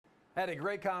Had a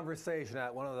great conversation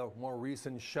at one of the more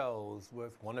recent shows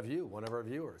with one of our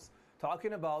viewers,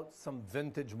 talking about some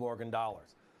vintage Morgan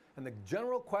dollars. And the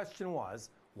general question was,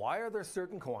 why are there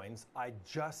certain coins I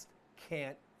just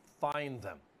can't find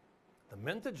them? The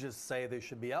mintages say they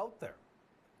should be out there.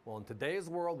 Well, in today's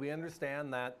world, we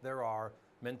understand that there are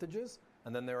mintages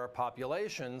and then there are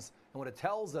populations, and what it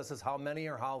tells us is how many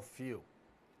or how few.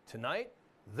 Tonight,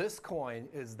 this coin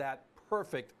is that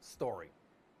perfect story.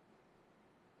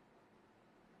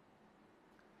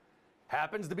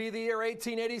 Happens to be the year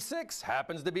 1886,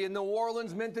 happens to be a New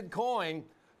Orleans minted coin,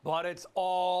 but it's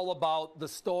all about the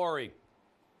story.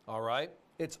 All right?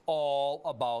 It's all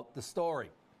about the story.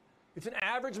 It's an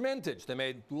average mintage. They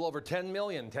made a little over 10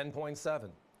 million, 10.7,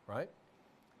 right?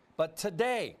 But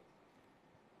today,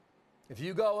 if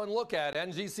you go and look at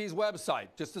NGC's website,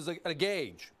 just as a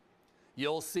gauge,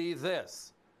 you'll see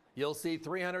this. You'll see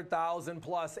 300,000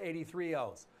 plus 83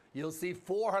 O's. You'll see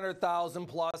 400,000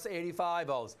 plus 85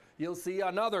 O's. You'll see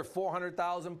another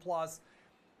 400,000 plus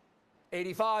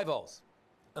 85 O's.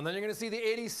 And then you're going to see the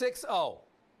 86 O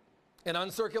in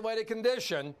uncirculated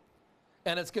condition,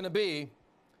 and it's going to be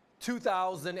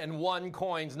 2001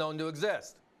 coins known to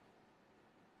exist.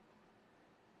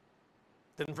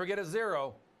 Didn't forget a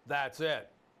zero. That's it.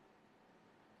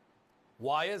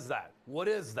 Why is that? What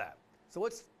is that? So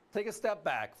let's take a step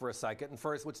back for a second, and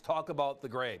first let's talk about the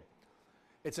grade.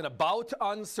 It's an about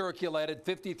uncirculated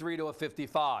 53 to a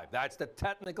 55. That's the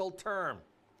technical term.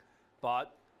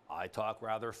 But I talk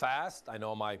rather fast. I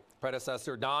know my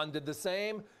predecessor Don did the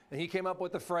same, and he came up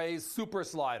with the phrase super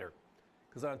slider.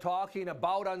 Because I'm talking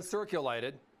about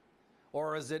uncirculated,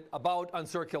 or is it about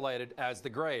uncirculated as the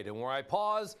grade? And where I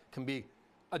pause can be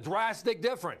a drastic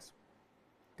difference.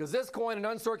 Because this coin in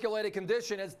uncirculated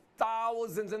condition is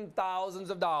thousands and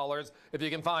thousands of dollars if you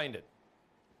can find it.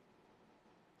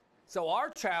 So our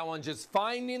challenge is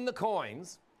finding the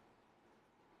coins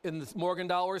in this Morgan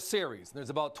Dollar series. There's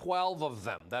about 12 of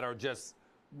them that are just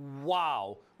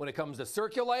wow when it comes to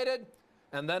circulated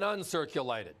and then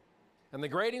uncirculated. And the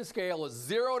grading scale is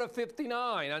 0 to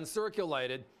 59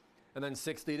 uncirculated and then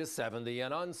 60 to 70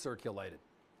 and uncirculated.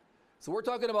 So we're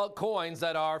talking about coins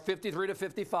that are 53 to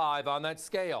 55 on that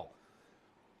scale.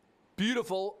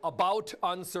 Beautiful, about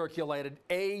uncirculated,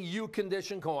 AU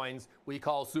condition coins we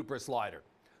call super slider.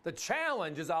 The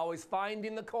challenge is always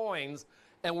finding the coins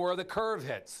and where the curve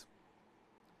hits.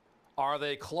 Are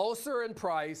they closer in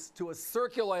price to a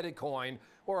circulated coin,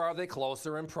 or are they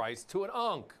closer in price to an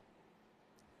unk?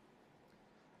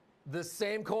 The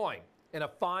same coin in a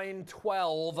fine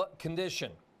 12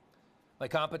 condition. My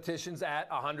competition's at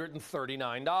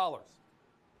 $139.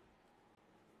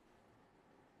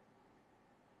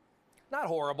 Not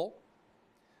horrible.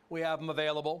 We have them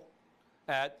available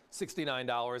at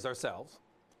 $69 ourselves.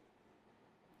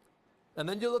 And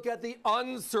then you look at the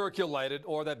uncirculated,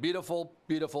 or that beautiful,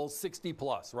 beautiful 60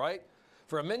 plus, right?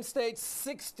 For a mint state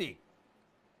 60,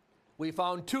 we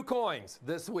found two coins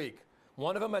this week.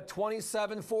 One of them at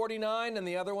 $27.49 and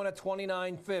the other one at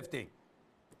 $29.50.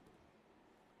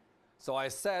 So I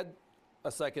said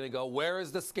a second ago, where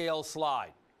is the scale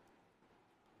slide?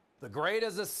 The grade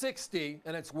is a 60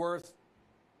 and it's worth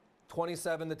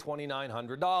 $2,700 to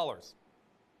 $2,900.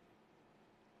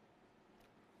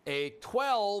 A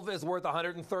 12 is worth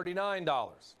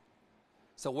 $139.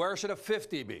 So where should a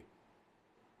 50 be?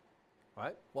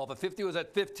 Right? Well, if a 50 was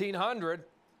at $1,500,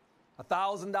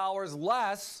 $1,000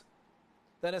 less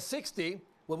than a 60,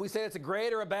 would we say it's a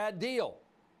great or a bad deal?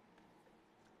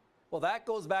 Well, that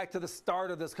goes back to the start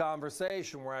of this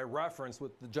conversation where I referenced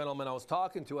with the gentleman I was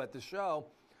talking to at the show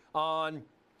on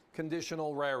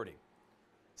conditional rarity.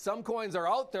 Some coins are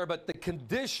out there, but the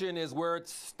condition is where it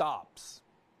stops.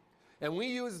 And we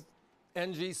use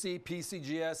NGC,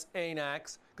 PCGS,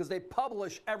 ANAX, because they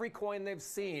publish every coin they've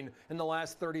seen in the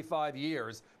last 35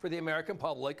 years for the American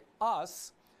public,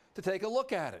 us, to take a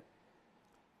look at it.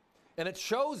 And it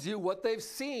shows you what they've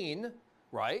seen,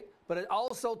 right? But it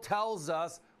also tells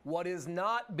us what is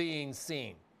not being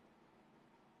seen.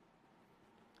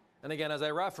 And again, as I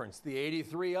referenced, the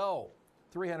 83O,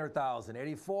 300,000,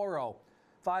 84O,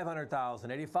 500,000,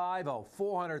 85O,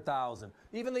 400,000,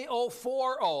 even the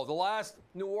 04O, the last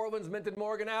New Orleans minted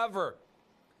Morgan ever,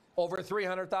 over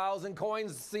 300,000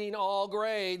 coins seen all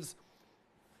grades,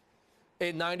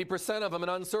 and 90% of them in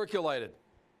uncirculated.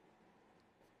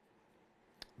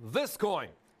 This coin,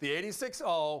 the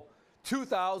 86O,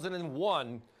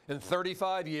 2001, in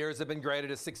 35 years have been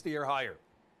graded as 60 or higher.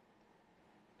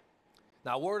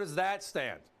 Now, where does that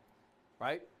stand?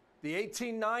 Right? The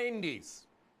 1890s.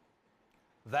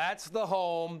 That's the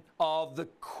home of the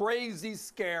crazy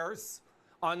scarce,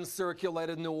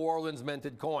 uncirculated New Orleans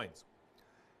minted coins.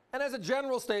 And as a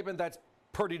general statement, that's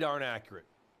pretty darn accurate,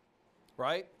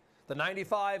 right? The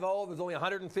 95.0, there's only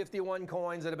 151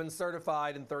 coins that have been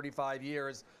certified in 35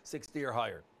 years, 60 or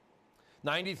higher.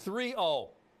 93.0,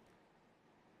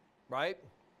 right?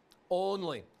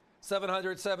 Only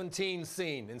 717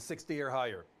 seen in 60 or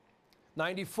higher.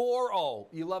 94.0,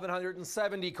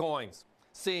 1,170 coins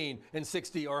seen in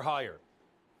 60 or higher.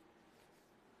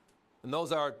 And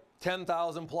those are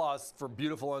 10,000 plus for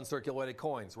beautiful uncirculated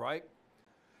coins, right?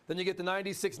 Then you get the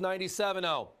 96,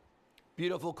 97.0.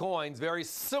 Beautiful coins, very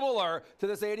similar to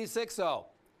this 86.0.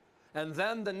 And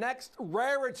then the next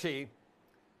rarity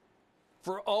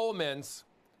for O mints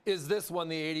is this one,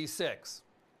 the 86.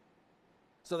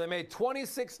 So they made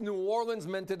 26 New Orleans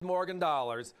minted Morgan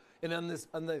dollars, and on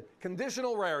the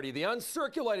conditional rarity, the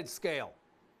uncirculated scale,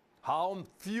 how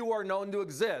few are known to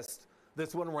exist,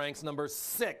 this one ranks number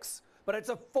 6. But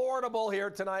it's affordable here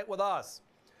tonight with us.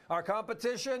 Our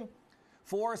competition,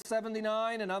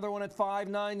 $4.79, another one at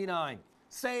 $5.99.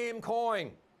 Same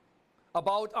coin,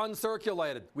 about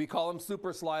uncirculated. We call them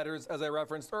super sliders, as I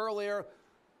referenced earlier,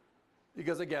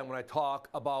 because again, when I talk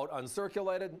about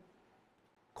uncirculated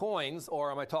coins,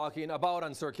 or am I talking about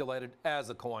uncirculated as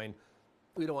a coin,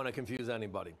 we don't want to confuse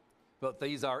anybody. But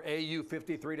these are AU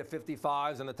 53 to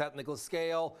 55s in the technical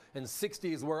scale, and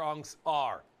 60s where uncs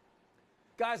are.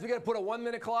 Guys, we got to put a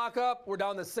 1-minute clock up. We're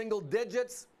down to single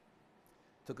digits.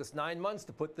 Took us 9 months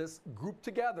to put this group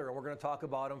together, and we're going to talk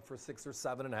about them for 6 or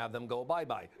 7 and have them go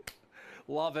bye-bye.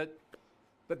 Love it.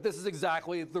 But this is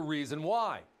exactly the reason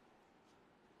why.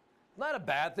 Not a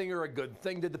bad thing or a good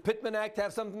thing. Did the Pittman Act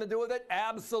have something to do with it?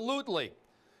 Absolutely.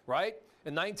 Right?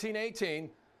 In 1918,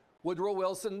 Woodrow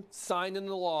Wilson signed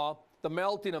into law the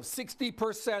melting of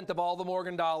 60% of all the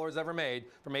Morgan dollars ever made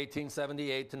from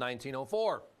 1878 to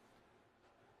 1904.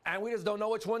 And we just don't know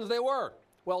which ones they were.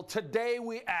 Well, today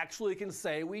we actually can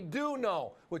say we do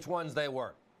know which ones they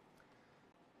were.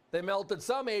 They melted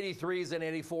some 83s and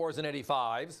 84s and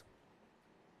 85s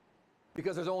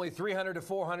because there's only 300 to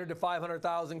 400 to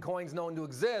 500,000 coins known to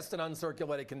exist in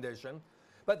uncirculated condition,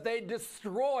 but they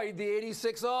destroyed the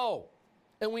 86.0.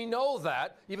 And we know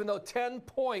that even though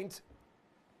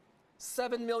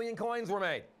 10.7 million coins were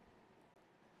made.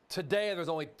 Today there's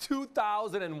only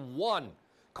 2,001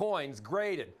 coins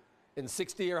graded in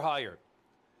 60 or higher.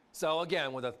 So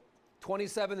again, with a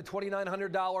 $2,700 to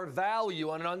 $2,900 value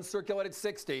on an uncirculated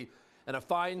 60 and a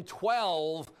fine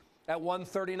 12 at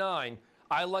 $139,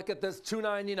 I look at this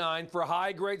 $299 for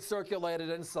high grade circulated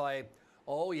and say,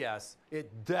 oh yes,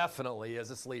 it definitely is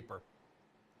a sleeper.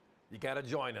 You got to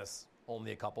join us.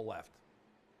 Only a couple left.